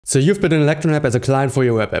So you've built an Electron app as a client for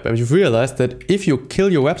your web app, and you've realized that if you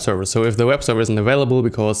kill your web server, so if the web server isn't available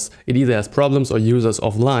because it either has problems or users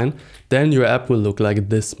offline, then your app will look like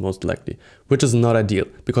this most likely, which is not ideal,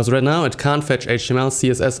 because right now it can't fetch HTML,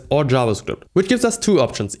 CSS or JavaScript, which gives us two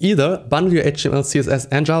options. Either bundle your HTML, CSS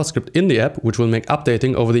and JavaScript in the app, which will make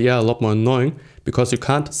updating over the air a lot more annoying, because you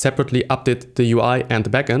can't separately update the UI and the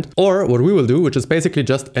backend. Or what we will do, which is basically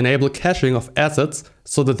just enable caching of assets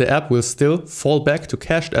so that the app will still fall back to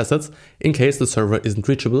cached assets in case the server isn't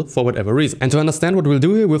reachable for whatever reason. And to understand what we'll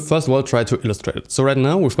do here, we'll first of all try to illustrate it. So right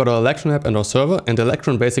now we've got our Electron app and our server, and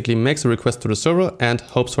Electron basically makes a request to the server and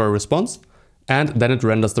hopes for a response, and then it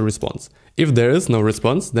renders the response. If there is no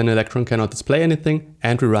response, then Electron cannot display anything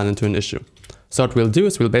and we run into an issue. So what we'll do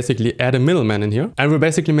is we'll basically add a middleman in here, and we'll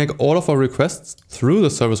basically make all of our requests through the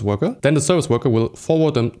service worker. Then the service worker will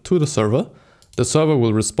forward them to the server. The server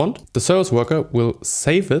will respond. The service worker will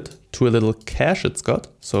save it to a little cache it's got.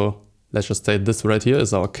 So let's just say this right here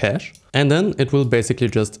is our cache. And then it will basically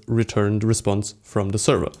just return the response from the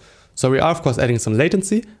server. So we are of course adding some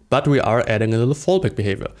latency, but we are adding a little fallback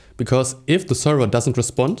behavior. Because if the server doesn't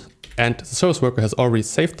respond and the service worker has already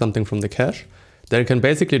saved something from the cache, then it can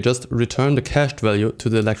basically just return the cached value to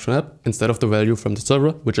the Electron app instead of the value from the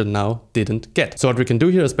server, which it now didn't get. So what we can do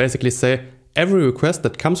here is basically say every request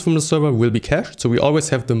that comes from the server will be cached. So we always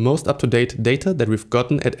have the most up-to-date data that we've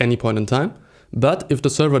gotten at any point in time. But if the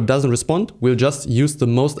server doesn't respond, we'll just use the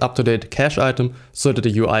most up-to-date cache item so that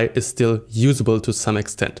the UI is still usable to some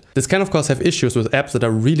extent. This can of course have issues with apps that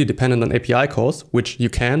are really dependent on API calls, which you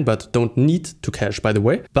can but don't need to cache, by the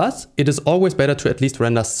way. But it is always better to at least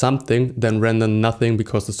render something than render nothing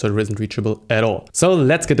because the server isn't reachable at all. So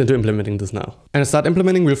let's get into implementing this now. And to start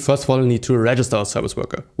implementing, we'll first of all need to register our service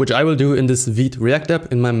worker, which I will do in this Vite React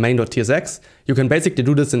app in my main.tsx. You can basically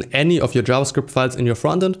do this in any of your JavaScript files in your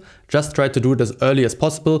frontend. Just try to do it as early as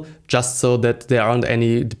possible, just so that there aren't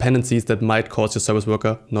any dependencies that might cause your service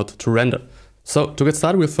worker not to render. So to get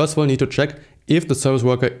started, we first of all need to check if the service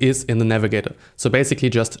worker is in the navigator. So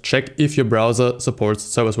basically just check if your browser supports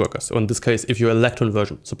service workers, or in this case, if your Electron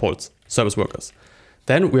version supports service workers.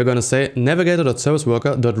 Then we're going to say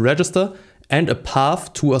navigator.serviceworker.register and a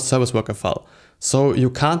path to a service worker file. So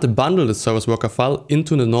you can't bundle the service worker file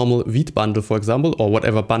into the normal Vite bundle, for example, or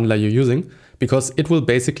whatever bundler you're using, because it will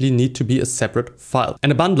basically need to be a separate file.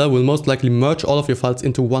 And a bundler will most likely merge all of your files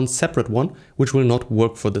into one separate one, which will not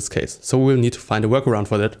work for this case. So we'll need to find a workaround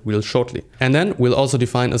for that real shortly. And then we'll also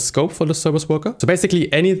define a scope for the service worker. So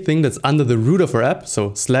basically anything that's under the root of our app,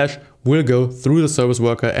 so / will go through the service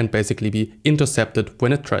worker and basically be intercepted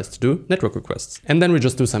when it tries to do network requests. And then we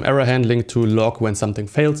just do some error handling to log when something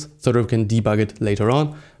fails so that we can debug it later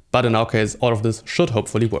on. But in our case, all of this should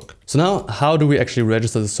hopefully work. So now, how do we actually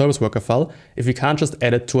register the service worker file if we can't just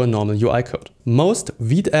add it to a normal UI code? Most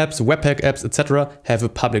Vite apps, Webpack apps, etc. have a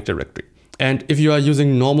public directory. And if you are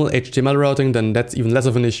using normal HTML routing, then that's even less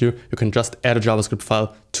of an issue. You can just add a JavaScript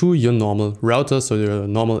file to your normal router, so your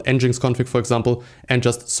normal Nginx config, for example, and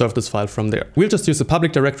just serve this file from there. We'll just use a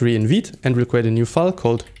public directory in Vite and we'll create a new file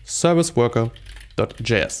called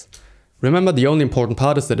serviceworker.js. Remember, the only important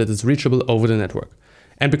part is that it is reachable over the network.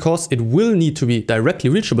 And because it will need to be directly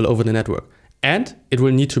reachable over the network, and it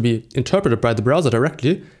will need to be interpreted by the browser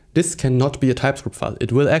directly, this cannot be a TypeScript file.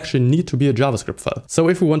 It will actually need to be a JavaScript file. So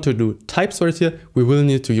if we want to do types right here, we will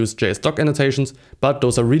need to use JSDoc annotations, but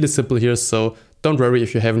those are really simple here, so don't worry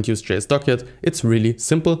if you haven't used JSDoc yet. It's really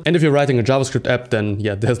simple. And if you're writing a JavaScript app, then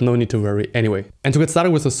yeah, there's no need to worry anyway. And to get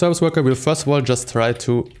started with the service worker, we'll first of all just try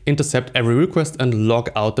to intercept every request and log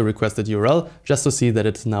out the requested URL just to see that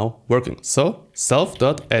it's now working. So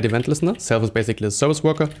self.addEventListener, self is basically the service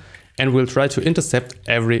worker, and we'll try to intercept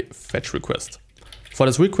every fetch request. For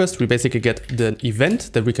this request, we basically get the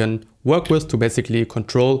event that we can work with to basically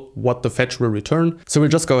control what the fetch will return. So we'll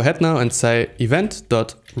just go ahead now and say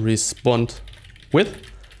event.respondWith.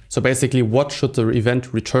 So basically, what should the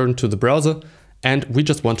event return to the browser? And we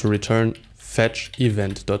just want to return fetch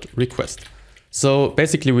event.request. So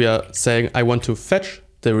basically we are saying I want to fetch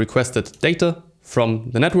the requested data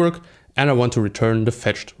from the network and I want to return the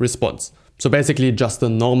fetched response. So basically just the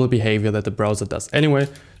normal behavior that the browser does anyway.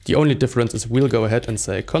 The only difference is we'll go ahead and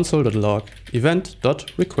say console.log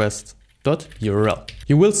event.request.url.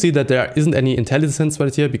 You will see that there isn't any IntelliSense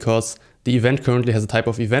right here because the event currently has a type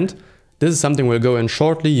of event. This is something we'll go in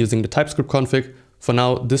shortly using the TypeScript config. For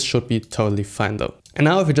now, this should be totally fine though. And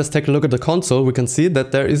now if we just take a look at the console, we can see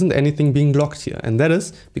that there isn't anything being logged here. And that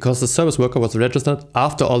is because the service worker was registered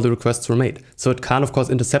after all the requests were made. So it can't of course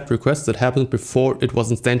intercept requests that happened before it was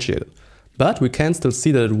instantiated. But we can still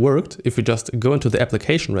see that it worked if we just go into the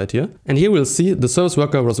application right here. And here we'll see the service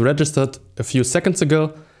worker was registered a few seconds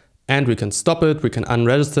ago. and we can stop it, we can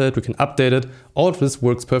unregister it, we can update it. All of this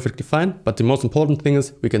works perfectly fine, but the most important thing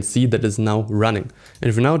is we can see that it's now running. And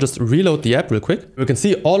if we now just reload the app real quick, we can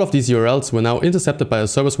see all of these URLs were now intercepted by a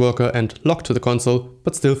service worker and logged to the console,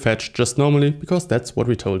 but still fetched just normally because that's what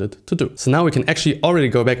we told it to do. So now we can actually already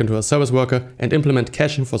go back into our service worker and implement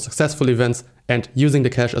caching for successful events and using the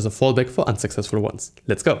cache as a fallback for unsuccessful ones.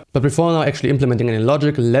 Let's go. But before now actually implementing any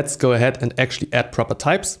logic, let's go ahead and actually add proper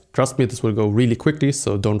types. Trust me, this will go really quickly,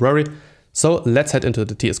 so don't worry. So let's head into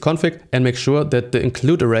the tsconfig and make sure that the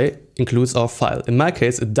include array includes our file. In my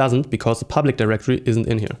case, it doesn't because the public directory isn't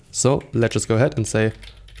in here. So let's just go ahead and say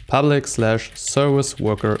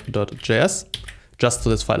public/serviceworker.js, just so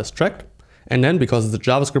this file is tracked. And then because it's a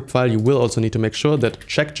JavaScript file, you will also need to make sure that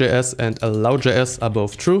check.js and allow.js are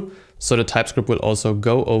both true. So the TypeScript will also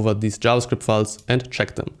go over these JavaScript files and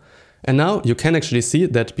check them. And now you can actually see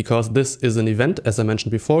that because this is an event, as I mentioned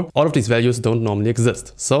before, all of these values don't normally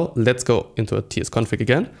exist. So let's go into a tsconfig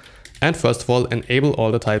again. And first of all, enable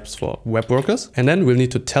all the types for web workers. And then we'll need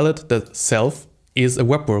to tell it that self is a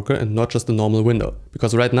web worker and not just a normal window.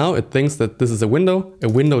 Because right now it thinks that this is a window. A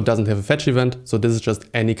window doesn't have a fetch event, so this is just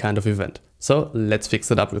any kind of event. So let's fix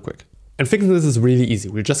it up real quick. And fixing this is really easy.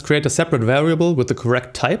 We'll just create a separate variable with the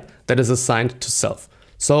correct type that is assigned to self.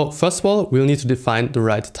 So first of all, we'll need to define the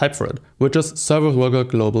right type for it, which is service worker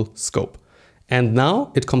global scope. And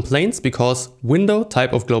now it complains because window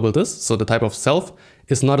type of global this, so the type of self,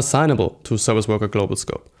 is not assignable to service worker global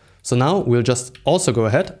scope. So now we'll just also go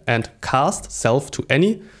ahead and cast self to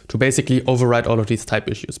any to basically override all of these type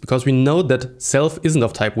issues, because we know that self isn't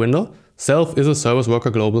of type window, self is a service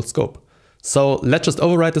worker global scope. So let's just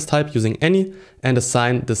override this type using any and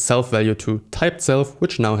assign the self value to typed self,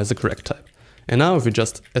 which now has a correct type. And now if we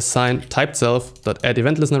just assign typed self.add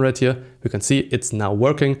event listener right here, we can see it's now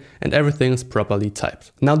working and everything is properly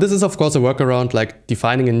typed. Now this is of course a workaround, like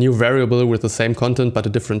defining a new variable with the same content but a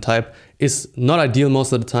different type is not ideal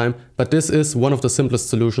most of the time, but this is one of the simplest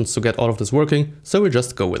solutions to get all of this working, so we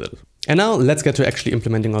just go with it. And now let's get to actually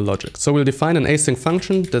implementing our logic. So we'll define an async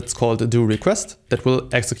function that's called doRequest that will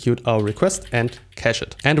execute our request and cache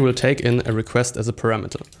it. And we'll take in a request as a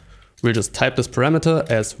parameter. We'll just type this parameter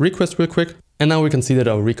as request real quick. And now we can see that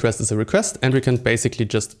our request is a request and we can basically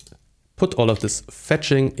just put all of this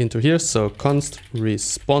fetching into here. So const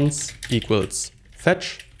response equals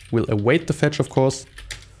fetch. We'll await the fetch, of course.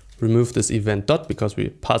 Remove this event dot because we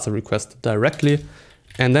pass a request directly.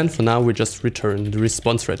 And then for now, we just return the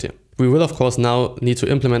response right here. We will, of course, now need to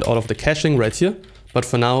implement all of the caching right here. But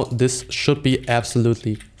for now, this should be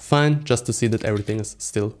absolutely fine just to see that everything is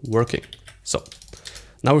still working. So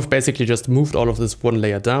now we've basically just moved all of this one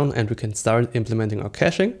layer down and we can start implementing our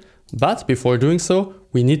caching. But before doing so,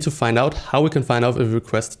 we need to find out how we can find out if a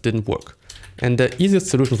request didn't work. And the easiest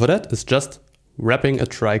solution for that is just wrapping a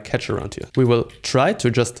try catch around here. We will try to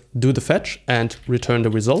just do the fetch and return the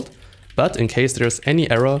result. But in case there's any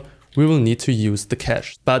error, we will need to use the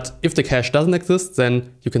cache. But if the cache doesn't exist,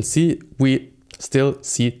 then you can see we still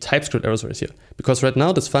see TypeScript errors right here. Because right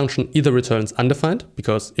now this function either returns undefined,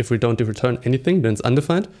 because if we don't return anything, then it's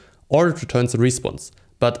undefined, or it returns a response.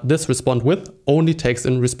 But this respond with only takes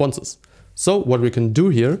in responses. So what we can do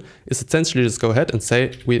here is essentially just go ahead and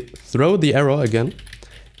say we throw the error again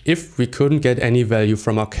if we couldn't get any value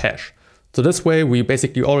from our cache. So this way we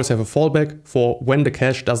basically always have a fallback for when the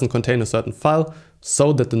cache doesn't contain a certain file,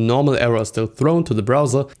 so that the normal error is still thrown to the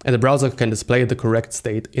browser and the browser can display the correct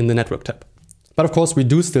state in the network tab. But of course we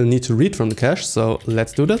do still need to read from the cache, so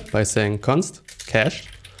let's do that by saying const cache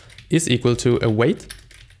is equal to await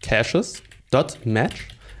caches dot match,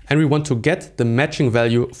 and we want to get the matching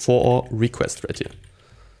value for our request right here.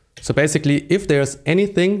 So basically if there's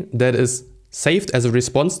anything that is saved as a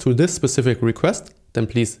response to this specific request, then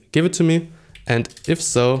please give it to me, and if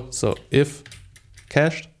so if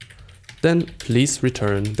cached, then please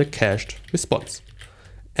return the cached response.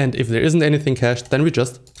 And if there isn't anything cached, then we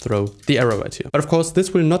just throw the error right here. But of course,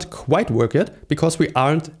 this will not quite work yet because we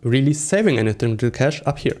aren't really saving anything to the cache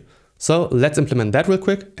up here. So let's implement that real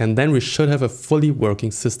quick, and then we should have a fully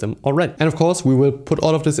working system already. And of course, we will put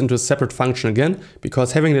all of this into a separate function again,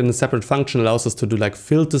 because having it in a separate function allows us to do like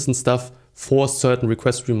filters and stuff for certain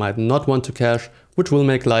requests we might not want to cache, which will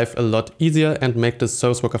make life a lot easier and make the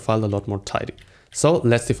service worker file a lot more tidy. So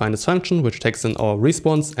let's define this function, which takes in our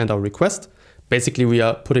response and our request. Basically, we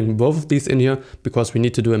are putting both of these in here because we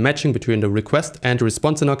need to do a matching between the request and the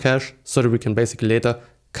response in our cache, so that we can basically later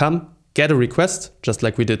come get a request, just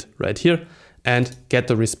like we did right here, and get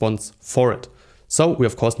the response for it. So we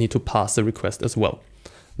of course need to pass the request as well.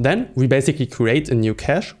 Then we basically create a new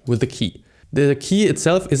cache with a key. The key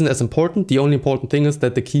itself isn't as important. The only important thing is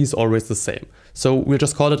that the key is always the same. So we'll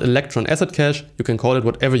just call it Electron Asset Cache. You can call it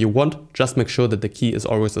whatever you want. Just make sure that the key is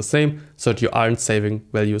always the same so that you aren't saving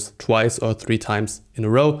values twice or 3 times in a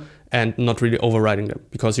row and not really overriding them,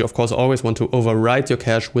 because you of course always want to override your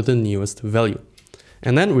cache with the newest value.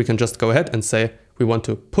 And then we can just go ahead and say we want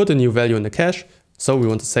to put a new value in the cache. So we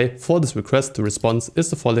want to say for this request, the response is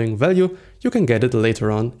the following value. You can get it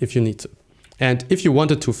later on if you need to. And if you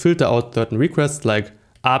wanted to filter out certain requests, like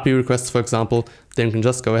API requests, for example, then you can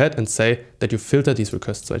just go ahead and say that you filter these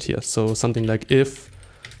requests right here. So something like if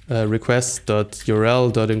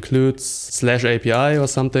request.url.includes/API or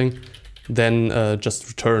something, then just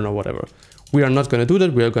return or whatever. We are not going to do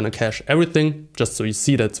that. We are going to cache everything just so you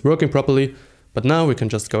see that it's working properly. But now we can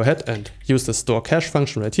just go ahead and use the store cache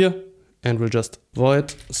function right here. And we'll just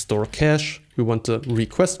void store cache. We want the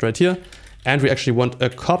request right here. And we actually want a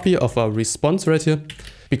copy of our response right here,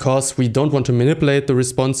 because we don't want to manipulate the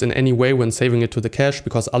response in any way when saving it to the cache,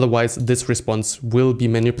 because otherwise this response will be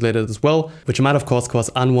manipulated as well, which might of course cause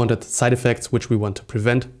unwanted side effects, which we want to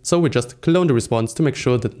prevent. So we just clone the response to make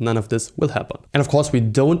sure that none of this will happen. And of course we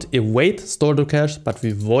don't await store to cache, but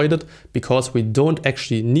we void it because we don't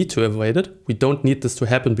actually need to await it. We don't need this to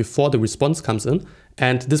happen before the response comes in.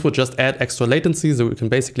 And this would just add extra latency, so we can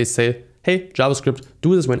basically say, hey, JavaScript,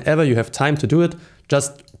 do this whenever you have time to do it.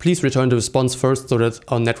 Just please return the response first so that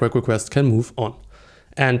our network request can move on.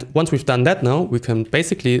 And once we've done that now, we can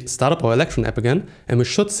basically start up our Electron app again, and we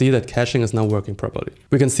should see that caching is now working properly.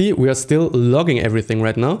 We can see we are still logging everything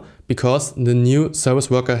right now because the new service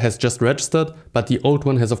worker has just registered, but the old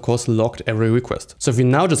one has of course logged every request. So if we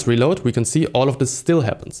now just reload, we can see all of this still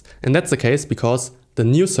happens. And that's the case because the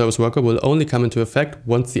new service worker will only come into effect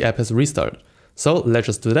once the app has restarted. So let's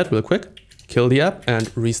just do that real quick, kill the app and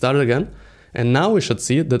restart it again. And now we should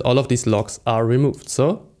see that all of these logs are removed.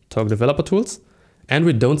 So toggle developer tools, and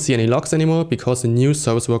we don't see any logs anymore because the new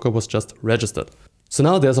service worker was just registered. So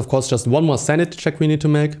now there's of course just one more sanity check we need to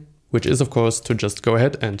make, which is of course to just go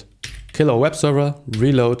ahead and kill our web server,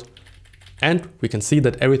 reload, and we can see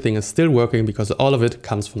that everything is still working because all of it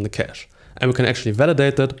comes from the cache. And we can actually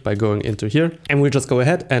validate that by going into here, and we'll just go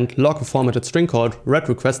ahead and log a formatted string called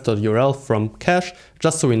request.url from cache,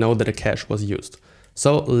 just so we know that a cache was used.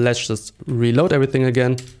 So let's just reload everything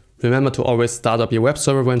again. Remember to always start up your web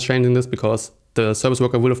server when changing this, because the service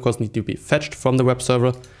worker will of course need to be fetched from the web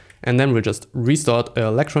server. And then we'll just restart our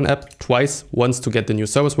Electron app twice, once to get the new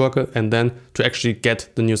service worker and then to actually get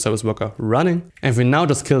the new service worker running. And if we now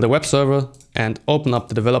just kill the web server and open up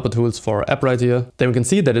the developer tools for our app right here, then we can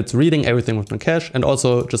see that it's reading everything from the cache and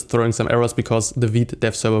also just throwing some errors because the Vite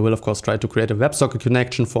dev server will of course try to create a WebSocket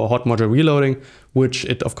connection for hot module reloading, which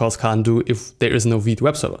it of course can't do if there is no Vite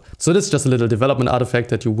web server. So this is just a little development artifact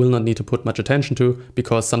that you will not need to put much attention to,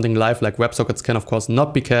 because something live like WebSockets can of course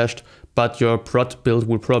not be cached, but your prod build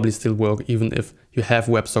will probably still work even if you have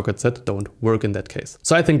WebSockets that don't work in that case.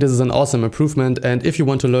 So I think this is an awesome improvement, and if you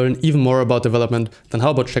want to learn even more about development, then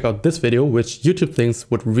how about check out this video, which YouTube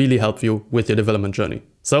thinks would really help you with your development journey.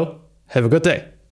 So have a good day.